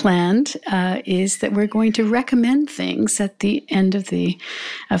we've planned is that we're going to recommend things at the end of the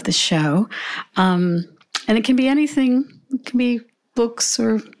show, and it can be anything. It can be books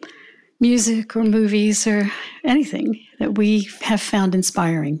or music or movies or anything that we have found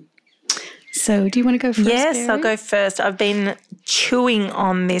inspiring. So do you want to go first? Yes, Barry? I'll go first. I've been chewing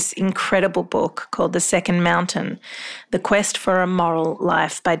on this incredible book called The Second Mountain, The Quest for a Moral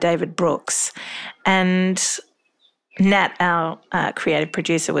Life by David Brooks. And Nat, our creative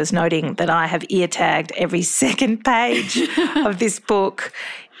producer, was noting that I have ear tagged every second page of this book.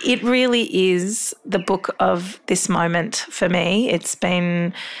 It really is the book of this moment for me. It's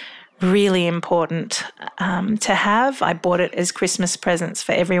been really important to have. I bought it as Christmas presents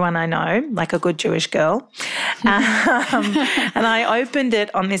for everyone I know, like a good Jewish girl. And I opened it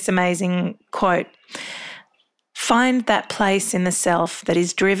on this amazing quote: "Find that place in the self that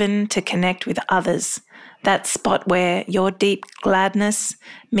is driven to connect with others, that spot where your deep gladness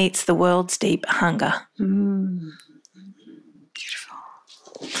meets the world's deep hunger." Beautiful.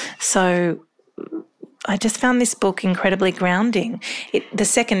 So I just found this book incredibly grounding. The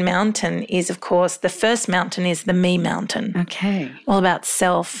second mountain is, of course, the first mountain is the me mountain. Okay. All about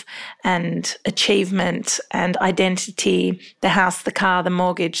self and achievement and identity, the house, the car, the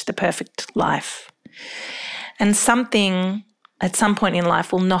mortgage, the perfect life. And something at some point in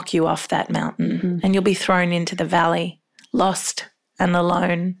life will knock you off that mountain and you'll be thrown into the valley, lost and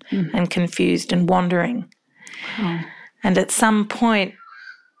alone and confused and wandering. Wow. And at some point,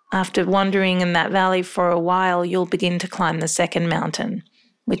 after wandering in that valley for a while, you'll begin to climb the second mountain,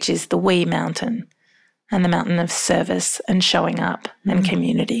 which is the we mountain, and the mountain of service and showing up and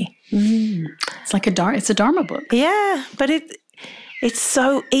community. It's like it's a Dharma book. Yeah, but it's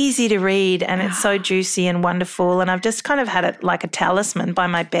so easy to read and it's so juicy and wonderful, and I've just kind of had it like a talisman by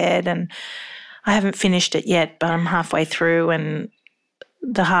my bed, and I haven't finished it yet, but I'm halfway through, and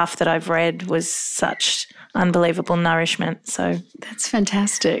the half that I've read was such unbelievable nourishment. So that's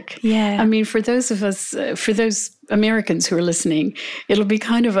fantastic. Yeah. I mean, for those of us, for those Americans who are listening, it'll be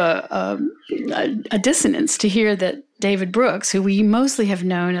kind of a dissonance to hear that David Brooks, who we mostly have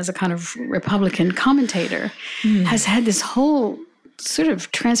known as a kind of Republican commentator, has had this whole sort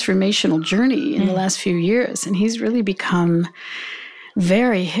of transformational journey in the last few years. And he's really become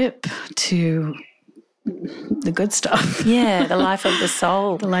very hip to the good stuff. Yeah, the life of the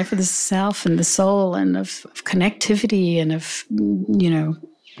soul. The life of the self and the soul, and of connectivity, and of,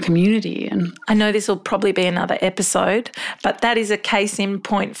 community. And I know this will probably be another episode, but that is a case in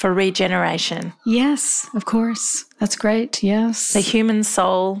point for regeneration. yes, of course. That's great. Yes. The human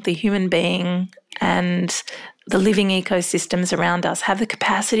soul, the human being, and the living ecosystems around us have the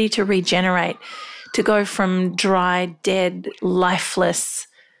capacity to regenerate, to go from dry, dead, lifeless,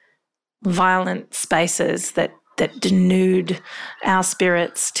 violent spaces that denude our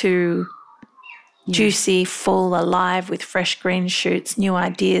spirits to juicy, full, alive with fresh green shoots, new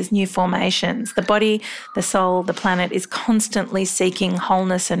ideas, new formations. The body, the soul, the planet is constantly seeking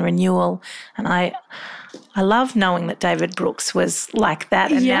wholeness and renewal. And I love knowing that David Brooks was like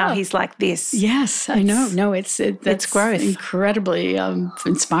that, and now he's like this. Yes, I know. No, it's growth. Incredibly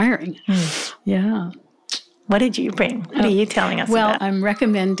inspiring. Yeah. What did you bring? What are you telling us Well, about? I'm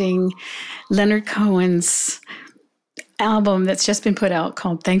recommending Leonard Cohen's album that's just been put out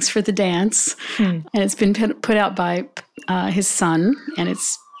called Thanks for the Dance. And it's been put out by his son, and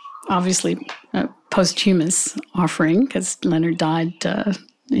it's obviously a posthumous offering because Leonard died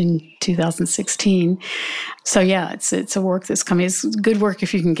in 2016. So yeah, it's a work that's coming. It's good work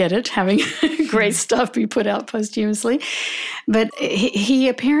if you can get it, having great stuff be put out posthumously. But he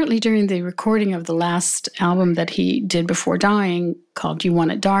apparently, during the recording of the last album that he did before dying, called You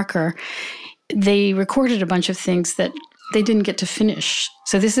Want It Darker, they recorded a bunch of things that they didn't get to finish.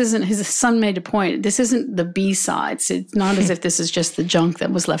 So this isn't, his son made a point, this isn't the B-sides. It's not as if this is just the junk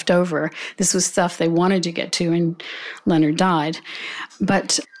that was left over. This was stuff they wanted to get to, and Leonard died.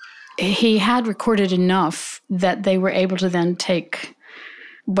 But he had recorded enough that they were able to then take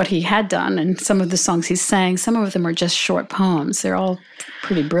what he had done, and some of the songs he sang, some of them are just short poems. They're all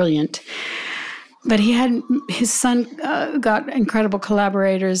pretty brilliant. But his son got incredible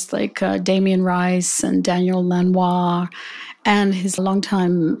collaborators like Damien Rice and Daniel Lanois, and his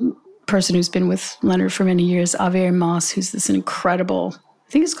longtime person who's been with Leonard for many years, Ave Moss, who's this incredible, I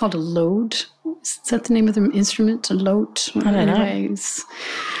think it's called a lode. Is that the name of the instrument? A lode? I don't know. It's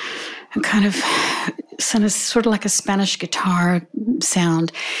a kind of sort of like a Spanish guitar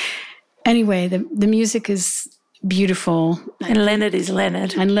sound. Anyway, the music is beautiful. And Leonard is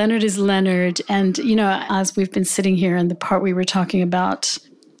Leonard. And Leonard is Leonard. And, you know, as we've been sitting here in the part we were talking about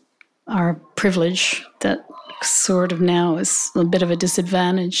our privilege that sort of now is a bit of a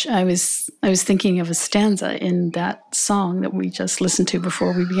disadvantage, I was thinking of a stanza in that song that we just listened to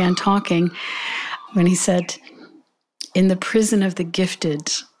before we began talking, when he said, "In the prison of the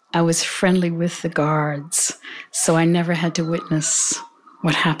gifted, I was friendly with the guards, so I never had to witness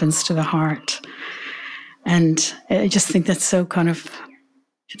what happens to the heart." And I just think that's so kind of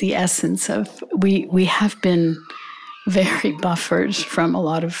the essence of, we have been very buffered from a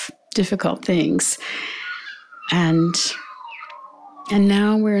lot of difficult things. And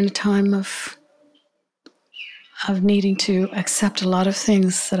now we're in a time of needing to accept a lot of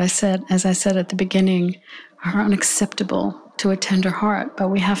things that as I said at the beginning, are unacceptable to a tender heart, but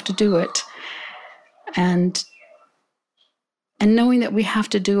we have to do it. And knowing that we have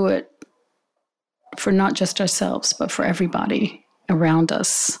to do it for not just ourselves, but for everybody around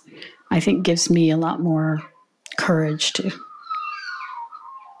us, I think gives me a lot more courage to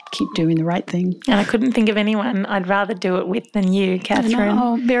keep doing the right thing. And I couldn't think of anyone I'd rather do it with than you, Catherine.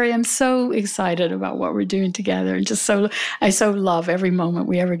 Oh, Mary, I'm so excited about what we're doing together, and I so love every moment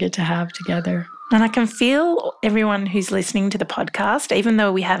we ever get to have together. And I can feel everyone who's listening to the podcast, even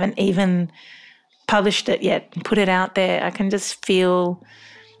though we haven't even published it yet, put it out there, I can just feel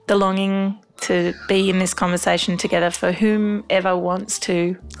the longing to be in this conversation together for whomever wants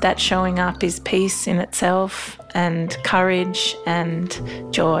to. That showing up is peace in itself, and courage and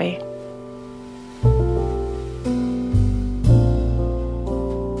joy.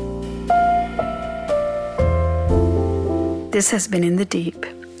 This has been In the Deep.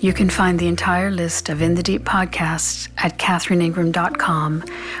 You can find the entire list of In the Deep podcasts at catherineingram.com,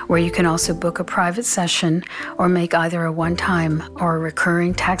 where you can also book a private session or make either a one-time or a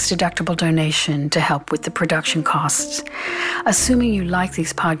recurring tax-deductible donation to help with the production costs. Assuming you like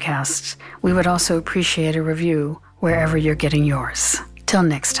these podcasts, we would also appreciate a review wherever you're getting yours. Till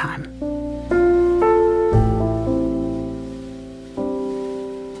next time.